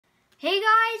Hey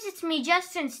guys, it's me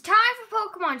Justin. It's time for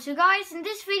Pokemon. So guys, in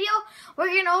this video, we're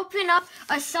going to open up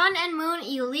a Sun and Moon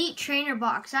Elite Trainer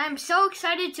box. I am so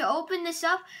excited to open this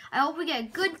up. I hope we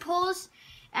get good pulls.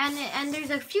 And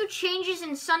there's a few changes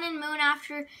in Sun and Moon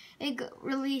after it got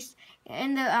released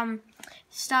in the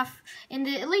stuff. In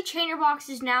the Elite Trainer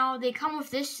boxes now, they come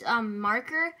with this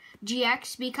marker,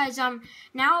 GX, because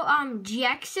now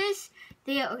GXs,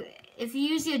 if you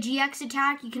use the GX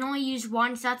attack, you can only use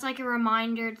one, so that's like a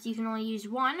reminder that you can only use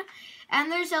one.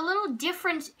 And there's a little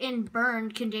difference in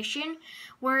burn condition,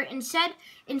 where instead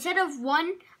of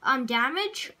one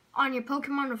damage on your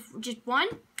Pokemon with just one,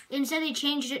 instead they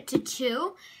changed it to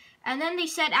 2. And then they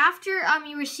said after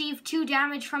you receive 2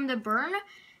 damage from the burn,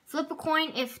 flip a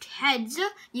coin. If heads,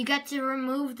 you get to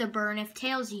remove the burn. If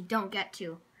tails, you don't get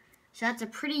to. So that's a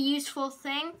pretty useful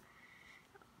thing.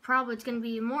 Probably it's going to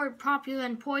be more popular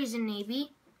than poison,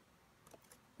 maybe.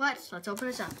 But let's open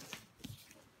this up.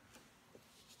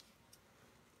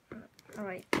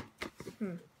 Alright.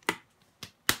 There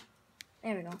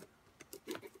we go.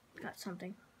 Got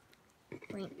something.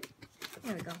 Wait.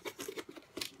 There we go.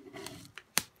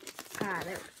 Ah,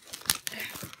 there.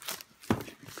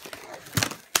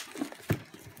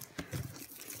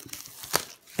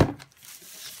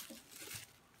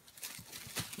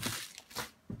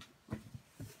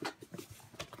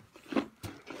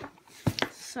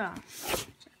 So,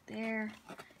 there.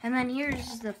 And then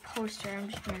here's the poster. I'm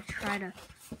just going to try to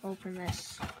open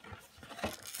this.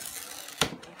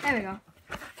 There we go.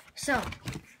 So,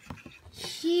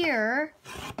 here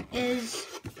is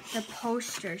the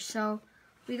poster. So,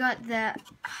 we got the,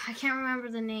 I can't remember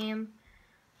the name,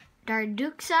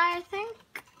 Darduxai, I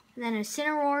think. And then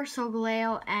Incineroar,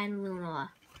 Solgaleo, and Lunala.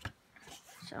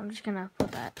 So, I'm just going to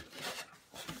put that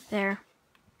there.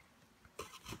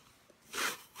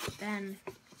 Then,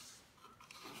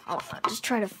 I'll just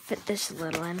try to fit this a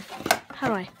little in. How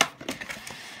do I?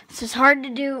 This is hard to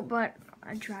do, but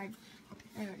I tried.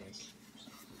 There it is.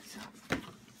 So,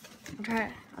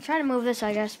 I'll try to move this,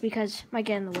 I guess, because it might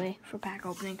get in the way for pack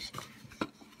openings.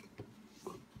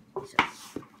 So,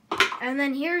 and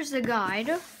then here's the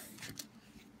guide.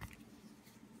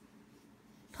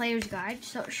 Player's guide.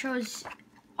 So it shows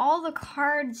all the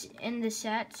cards in the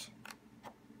set.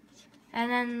 And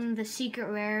then the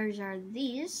secret rares are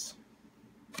these.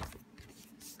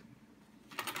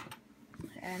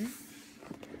 And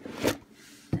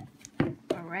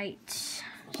alright,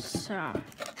 so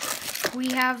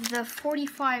we have the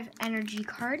 45 energy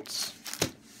cards.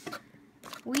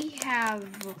 We have,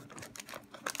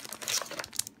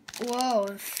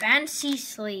 whoa, fancy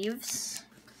sleeves.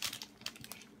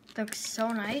 Looks so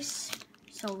nice.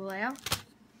 Solgaleo.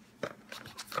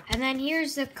 And then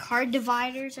here's the card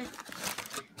dividers.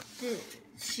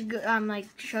 Like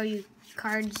show you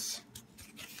cards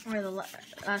where the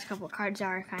last couple of cards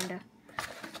are, kind of.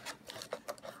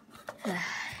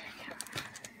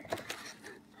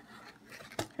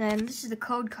 Then this is the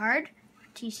code card,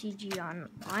 TCG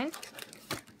Online.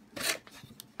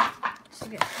 So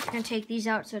I'm gonna take these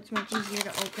out so it's much easier to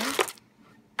open.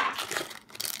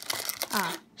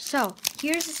 So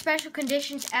here's the special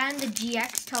conditions and the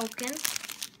GX token.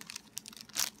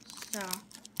 So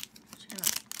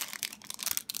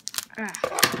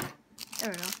there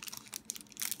we go.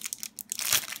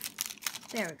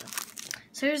 There we go.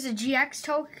 So here's the GX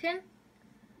token.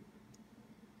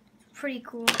 Pretty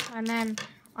cool. And then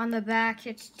on the back,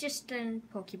 it's just a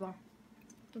Pokeball.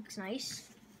 Looks nice.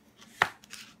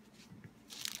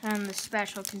 And the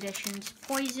special conditions: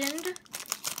 poisoned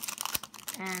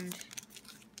and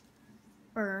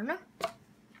burn.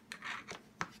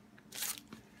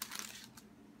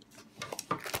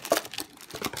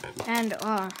 And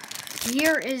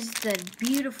here is the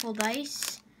beautiful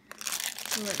dice.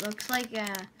 So it looks like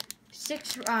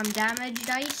 6 damage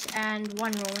dice and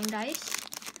 1 rolling dice.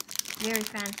 Very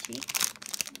fancy.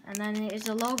 And then there's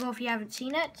a logo if you haven't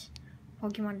seen it.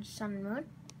 Pokemon Sun and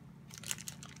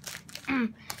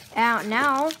Moon.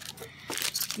 Now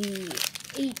the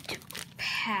 8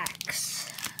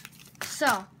 packs.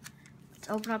 So let's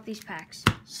open up these packs.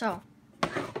 So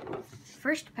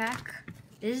first pack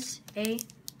is a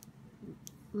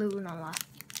Lunala.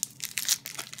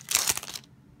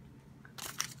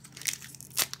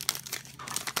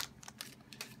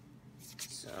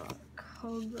 So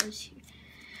code goes here.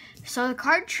 So the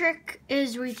card trick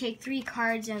is where you take 3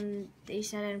 cards and they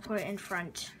set it and put it in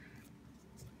front.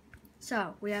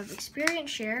 So we have Experience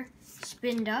Share,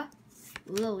 Spinda,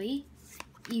 Lily,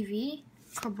 Eevee,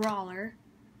 Cabrawler,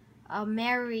 a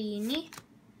Marini,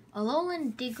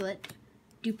 Alolan Diglett,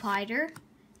 Dupiter,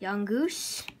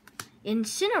 Yungoos,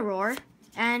 Incineroar,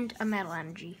 and a Metal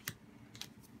Energy.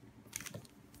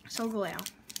 Solgaleo.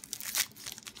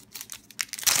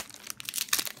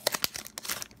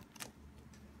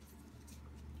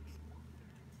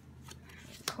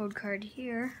 Code card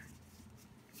here.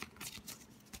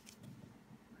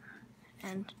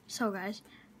 And so guys,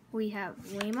 we have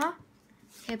Lima,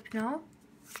 Hypno,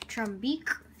 Trumbeak,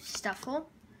 Stuffle,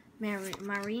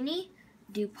 Marini,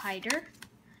 Dewpider,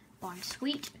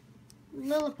 Bonsweet,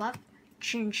 Lillipup,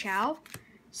 Chinchou,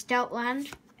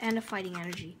 Stoutland, and a Fighting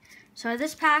Energy. So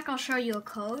this pack, I'll show you a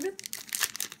code.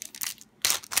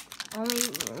 Only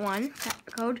one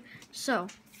code. So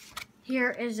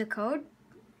here is the code.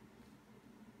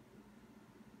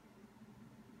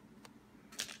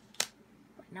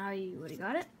 Now you already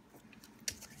got it.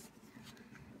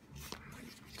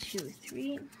 2,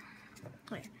 3.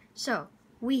 Okay. So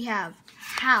we have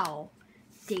Howl,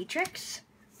 Datrix,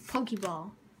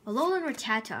 Pokeball, Alolan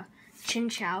Rattata,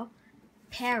 Chinchou,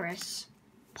 Paris,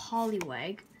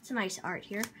 Poliwag. It's a nice art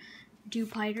here.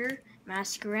 Dewpider,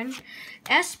 Mascarin,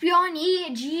 Espeon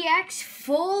EGX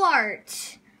full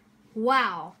art.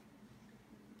 Wow.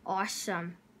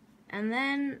 Awesome. And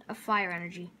then a Fire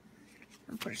Energy.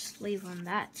 I'll put a sleeve on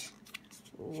that.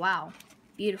 Wow.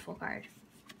 Beautiful card.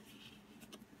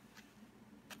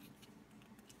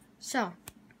 So, I'm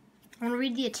going to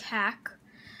read the attack.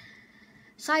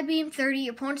 Psybeam 30,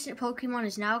 opponent's Pokemon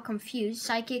is now confused.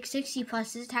 Psychic 60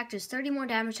 plus, this attack does 30 more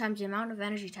damage times the amount of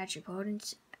energy attached to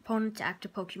opponent's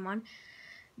active Pokemon.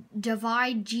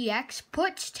 Divide GX,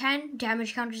 put 10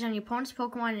 damage counters on your opponent's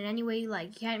Pokemon in any way you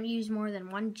like. You can't use more than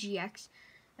one GX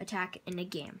attack in a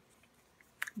game.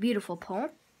 Beautiful pull.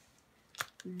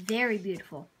 Very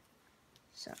beautiful.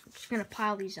 So, I'm just going to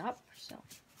pile these up. So,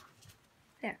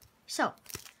 there. So,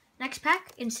 next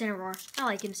pack, Incineroar. I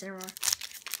like Incineroar.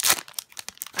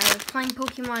 I was playing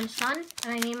Pokemon Sun,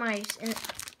 and I named my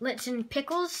Litson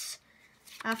Pickles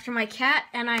after my cat,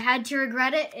 and I had to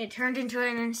regret it. It turned into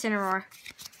an Incineroar.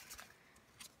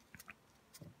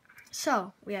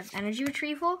 So, we have Energy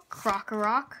Retrieval,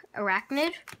 Krokorok,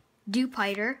 Arachnid,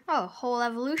 Dewpider, oh, whole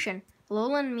evolution,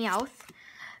 Alolan Meowth,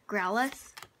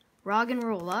 Growlithe,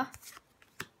 Roggenrola,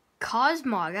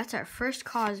 Cosmog, that's our first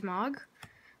Cosmog,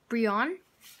 Brionne,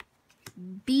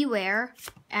 Beware,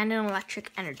 and an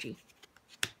Electric Energy.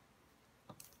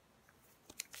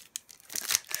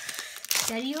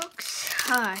 Deadyox,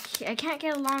 I can't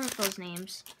get along with those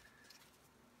names.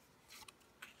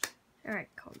 Alright,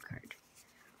 code card.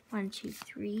 1, 2,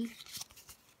 3.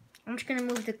 I'm just gonna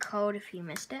move the code if you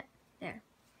missed it. There.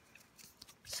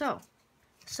 So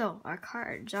our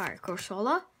cards are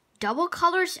Corsola, Double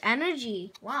Colors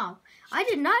Energy. Wow, I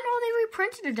did not know they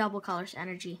reprinted a Double Colors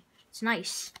Energy. It's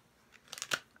nice.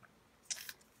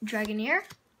 Dragonair,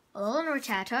 Alolan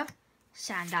Rattata,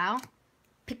 Sandile,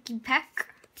 Pikipek,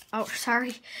 oh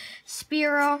sorry,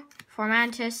 Spearow,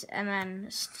 Formantis, and then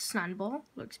Snunbull.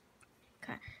 Looks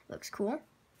cool.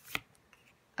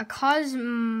 A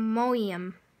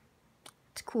Cosmoem.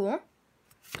 It's cool.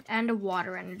 And a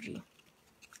Water Energy.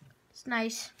 It's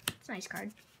nice. It's a nice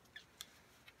card.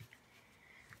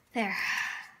 There.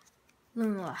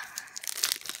 Lunala.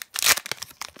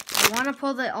 I want to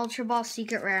pull the Ultra Ball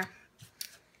Secret Rare.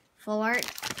 Full art.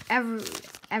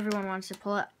 Everyone wants to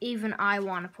pull it. Even I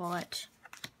want to pull it.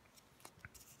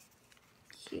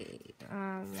 Okay.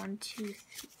 1, 2, 3.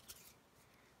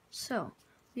 So,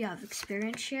 we have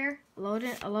Experience Share,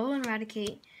 Alolan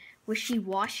Raticate,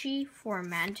 Wishy-Washy,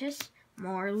 Formantis,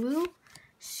 Morlu,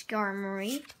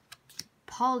 Skarmory,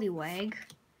 Poliwag,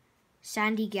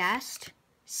 Sandygast,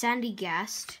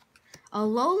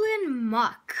 Alolan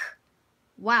Muck.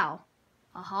 Wow,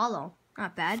 a holo,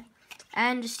 not bad.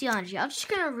 And Steel Energy. I'm just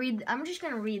gonna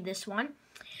read this one.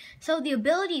 So the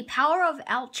ability Power of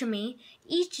Alchemy,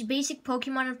 each basic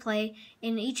Pokemon in play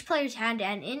in each player's hand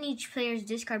and in each player's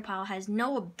discard pile has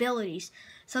no abilities.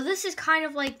 So this is kind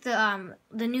of like the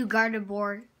new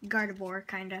Garbodor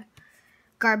kinda.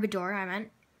 Garbodor, I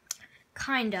meant.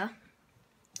 Kinda.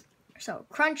 So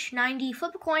crunch 90,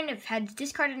 flip a coin if had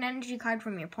discarded an energy card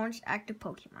from your opponent's active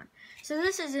Pokemon. So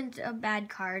this isn't a bad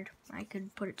card. I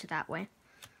could put it to that way.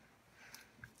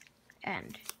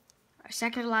 And our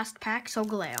second to last pack,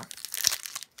 Solgaleo.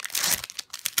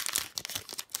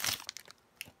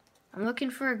 I'm looking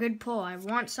for a good pull. I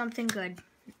want something good.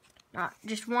 Not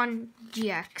just one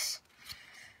GX.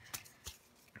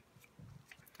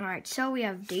 Alright, so we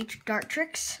have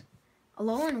Dartrix,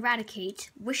 Alolan Raticate,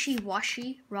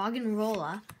 Wishy-Washy,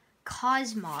 Roggenrola,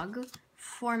 Cosmog,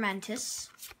 Formantis,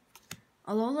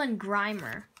 Alolan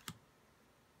Grimer,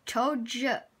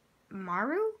 Tojamaru?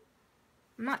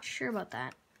 I'm not sure about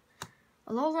that.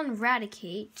 Alolan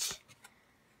Raticate,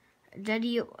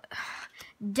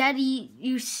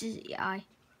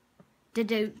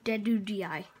 Dedudii,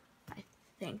 I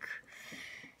think.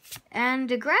 And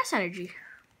the grass energy.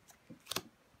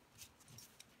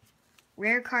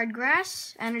 Rare card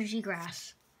grass, energy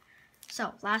grass.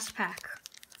 So, last pack.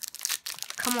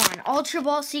 Come on, Ultra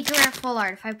Ball, Secret Rare, Full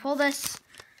Art. If I pull this,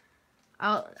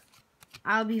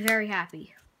 I'll be very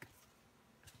happy.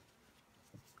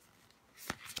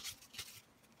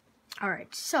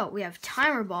 Alright, so we have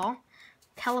Timer Ball,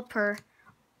 Pelipper,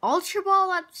 Ultra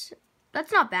Ball,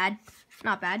 that's not bad.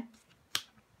 Not bad.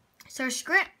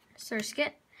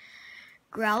 Surskit,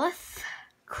 Growlithe,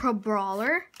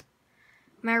 Crabrawler,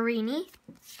 Marini,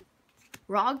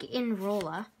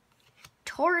 Roggenrola,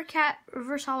 Torracat,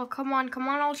 Reverse Hollow. Come on,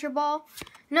 Ultra Ball.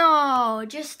 No,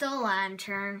 just a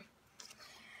Lantern.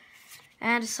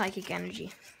 And a Psychic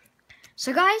Energy.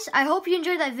 So guys, I hope you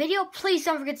enjoyed that video. Please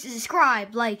don't forget to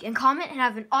subscribe, like, and comment, and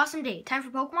have an awesome day. Time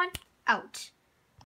for Pokemon, out.